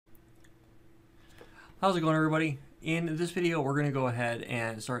How's it going, everybody? In this video, we're going to go ahead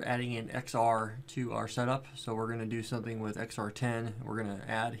and start adding in XR to our setup. So we're going to do something with XR10. We're going to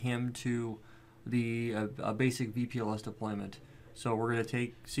add him to the basic VPLS deployment. So we're going to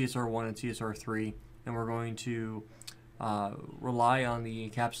take CSR1 and CSR3, and we're going to rely on the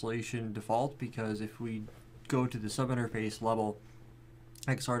encapsulation default, because if we go to the subinterface level,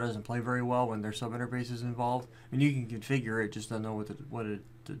 XR doesn't play very well when there's subinterfaces involved. I mean, you can configure it, just don't know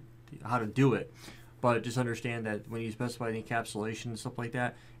how to do it. But just understand that when you specify the encapsulation and stuff like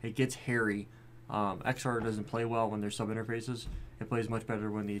that, it gets hairy. XR doesn't play well when there's subinterfaces. It plays much better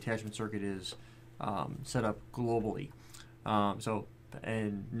when the attachment circuit is set up globally.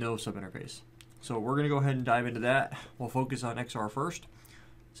 And no subinterface. So we're going to go ahead and dive into that. We'll focus on XR first,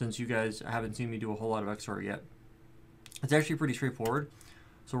 since you guys haven't seen me do a whole lot of XR yet. It's actually pretty straightforward.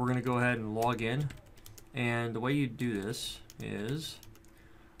 So we're going to go ahead and log in. And the way you do this is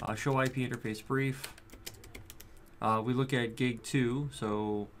show IP interface brief. We look at gig 2,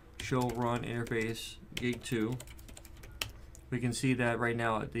 so show run interface gig 2. We can see that right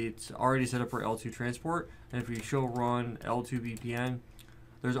now it's already set up for L2 transport, and if we show run L2VPN,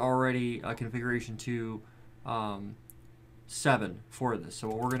 there's already a configuration to 7 for this. So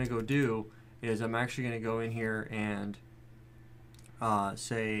what we're going to go do is I'm actually going to go in here and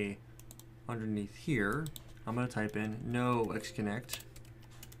say underneath here, I'm going to type in no xconnect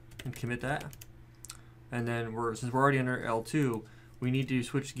and commit that. And then since we're already under L2, we need to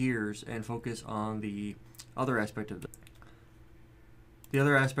switch gears and focus on the other aspect of it. The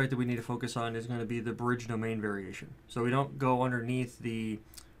other aspect that we need to focus on is going to be the bridge domain variation. So we don't go underneath the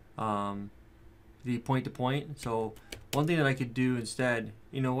point-to-point. So one thing that I could do instead,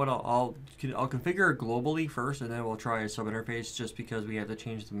 you know what, I'll configure it globally first, and then we'll try a subinterface, just because we have to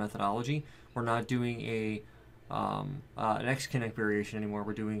change the methodology. We're not doing an XConnect variation anymore.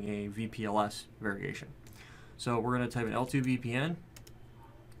 We're doing a VPLS variation. So we're going to type in L2VPN,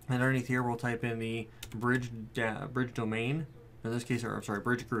 and underneath here we'll type in the bridge domain. In this case,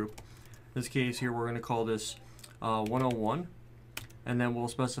 bridge group. In this case here, we're going to call this 101, and then we'll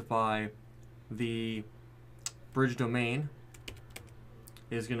specify the bridge domain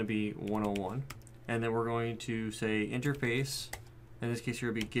is going to be 101, and then we're going to say interface. In this case here,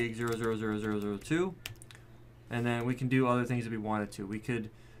 it'll be gig 0000002. And then we can do other things if we wanted to. We could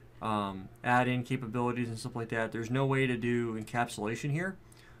add in capabilities and stuff like that. There's no way to do encapsulation here,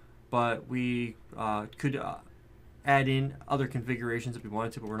 but we could add in other configurations if we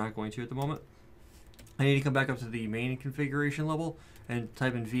wanted to, but we're not going to at the moment. I need to come back up to the main configuration level and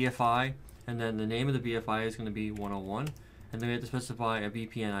type in VFI, and then the name of the VFI is going to be 101. And then we have to specify a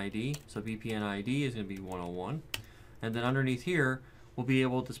VPN ID. So VPN ID is going to be 101. And then underneath here, we'll be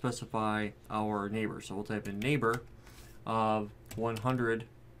able to specify our neighbor. So we'll type in neighbor of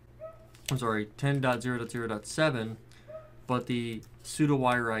 10.0.0.7, but the pseudo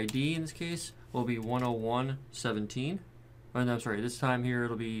wire ID in this case will be 101.17. Oh, no, I'm sorry, this time here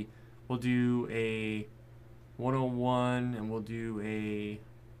we'll do a 101 and we'll do a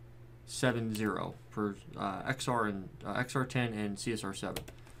 70 for XR10 and CSR7.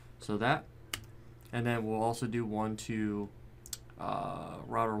 So that, and then we'll also do one to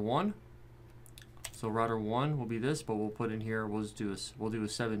router 1. So router 1 will be this, but we'll put in here, we'll do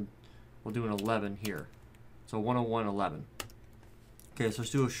an 11 here. So 101.11. Okay, so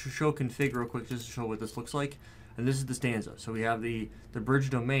let's do a show config real quick, just to show what this looks like. And this is the stanza. So we have the bridge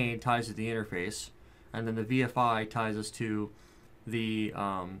domain ties to the interface, and then the VFI ties us to the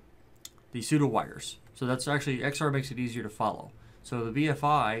pseudo wires. So that's actually, XR makes it easier to follow. So the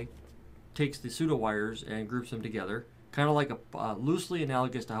VFI takes the pseudo wires and groups them together, kind of like loosely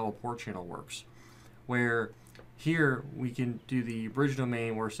analogous to how a port channel works, where here we can do the bridge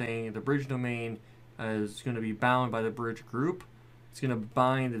domain. We're saying the bridge domain is going to be bound by the bridge group. It's going to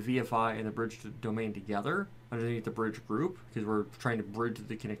bind the VFI and the bridge domain together underneath the bridge group, because we're trying to bridge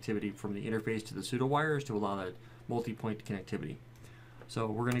the connectivity from the interface to the pseudo wires to allow that multi-point connectivity. So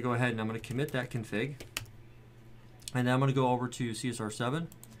we're going to go ahead and I'm going to commit that config, and then I'm going to go over to CSR7,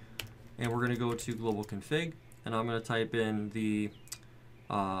 and we're going to go to global config, and I'm going to type in the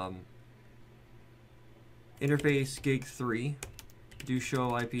interface gig 3, do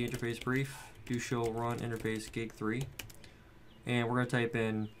show IP interface brief, do show run interface gig 3, and we're going to type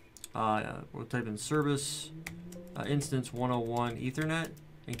in service instance 101 Ethernet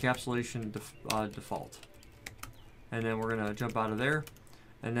encapsulation default, and then we're going to jump out of there,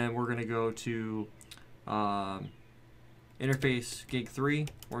 and then we're going to go to interface gig 3.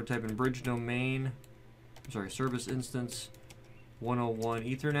 We're going to type in bridge domain, service instance 101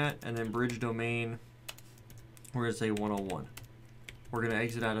 Ethernet, and then bridge domain, we're going to say 101. We're going to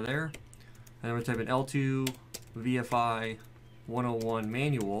exit out of there, And then we're typing L2 VFI 101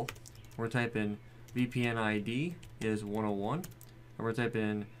 manual. We're typing VPN ID is 101. And we're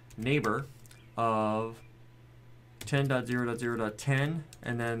typing neighbor of 10.0.0.10,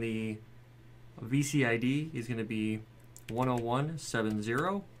 and then the VCID is going to be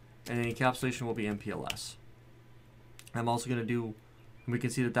 10170, and then the encapsulation will be MPLS. I'm also going to do, and we can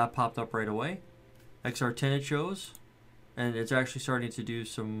see that that popped up right away. XR10 it shows, and it's actually starting to do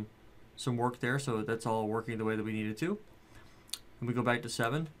some work there, so that's all working the way that we need it to. And we go back to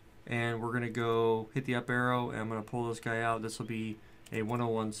 7, and we're going to go hit the up arrow, and I'm going to pull this guy out. This will be a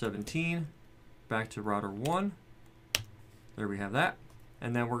 101.17, back to router 1. There we have that.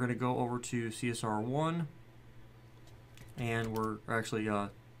 And then we're going to go over to CSR1, and we're actually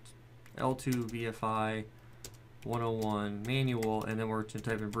L2VFI 101 manual, and then we're to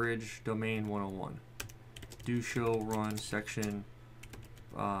type in bridge domain 101. Do show run section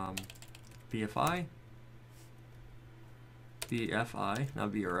VFI,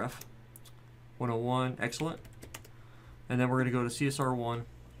 not VRF, 101, excellent. And then we're going to go to CSR1,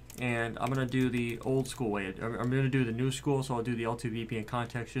 and I'm going to do the old school way. I'm going to do the new school, so I'll do the L2VPN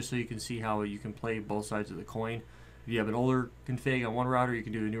context just so you can see how you can play both sides of the coin. If you have an older config on one router, you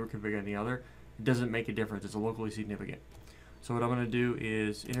can do a newer config on the other. It doesn't make a difference. It's locally significant. So what I'm going to do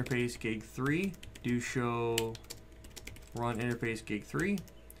is interface gig 3, do show run interface gig 3.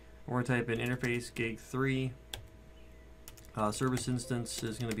 We're going to type in interface gig 3. Service instance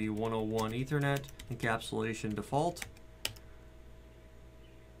is going to be 101 Ethernet, encapsulation default.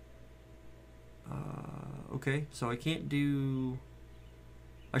 Okay, so I can't do,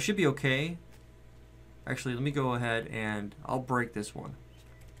 I should be okay. Actually, let me go ahead and I'll break this one.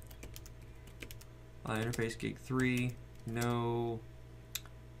 Interface gig 3, no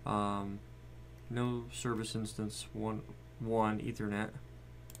service instance 1 Ethernet.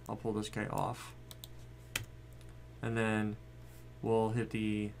 I'll pull this guy off, and then we'll hit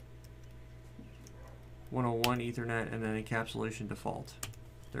the 101 Ethernet and then encapsulation default.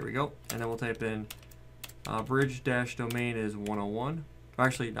 There we go. And then we'll type in bridge dash domain is 101.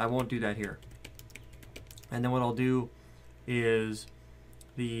 Actually, I won't do that here. And then what I'll do is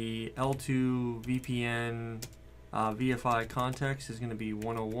the L2VPN VFI context is going to be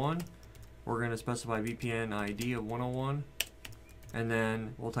 101. We're going to specify VPN ID of 101. And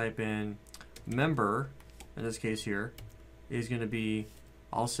then we'll type in member, in this case here, is going to be,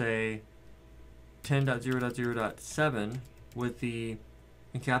 I'll say 10.0.0.7 with the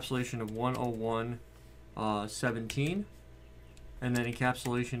encapsulation of 101.17, and then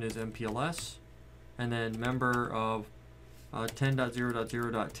encapsulation is MPLS, and then member of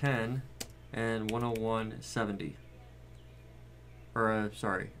 10.0.0.10 and 101.70. Or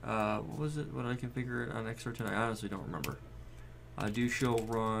sorry, what was it? What did I configure it on XR10? I honestly don't remember. Do show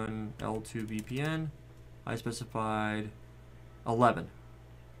run L2VPN. I specified 11.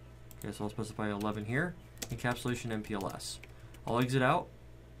 Okay, so I'll specify 11 here. Encapsulation MPLS. I'll exit out.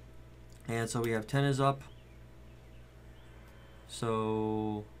 And so we have 10 is up.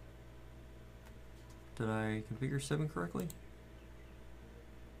 So did I configure 7 correctly?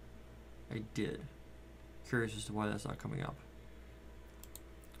 I did. Curious as to why that's not coming up.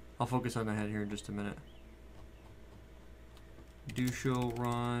 I'll focus on the head here in just a minute. Do show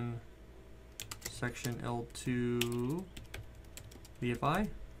run section L2 VFI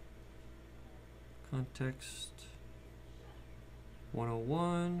context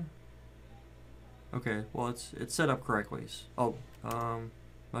 101. Okay, well it's set up correctly. Oh,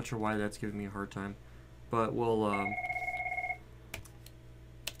 not sure why that's giving me a hard time, but we'll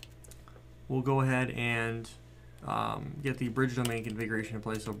go ahead and get the bridge domain configuration in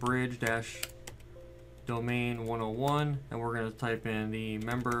place. So bridge dash domain 101, and we're going to type in the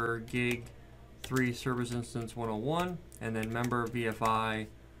member gig 3 service instance 101, and then member VFI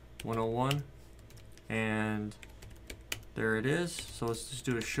 101, and there it is. So let's just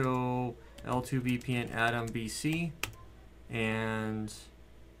do a show L2VPN Atom BC, and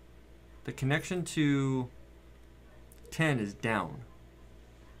the connection to 10 is down.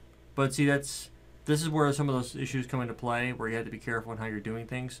 But see, this is where some of those issues come into play, where you have to be careful on how you're doing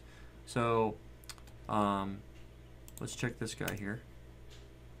things. So let's check this guy here.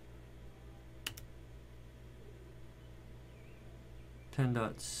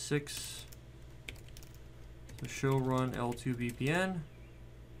 .6. So show run L2VPN.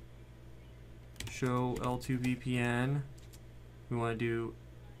 Show L2VPN. We want to do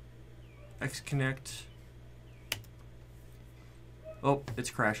Xconnect. Oh, it's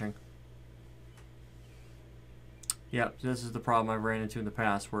crashing. Yep, this is the problem I've ran into in the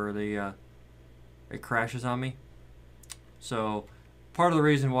past, where it crashes on me. So part of the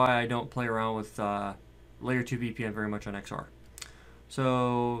reason why I don't play around with layer 2 VPN very much on XR.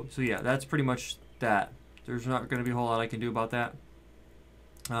 So yeah, that's pretty much that. There's not going to be a whole lot I can do about that.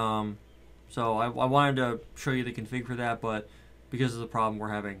 So I wanted to show you the config for that, but because of the problem we're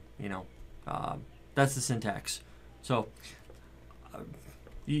having, you know, that's the syntax. So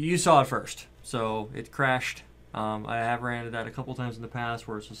you saw it first. So it crashed. I have ran into that a couple times in the past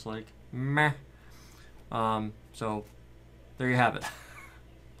where it's just like, meh. So there you have it.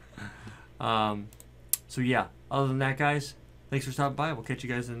 So yeah, other than that, guys, thanks for stopping by. We'll catch you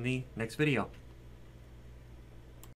guys in the next video.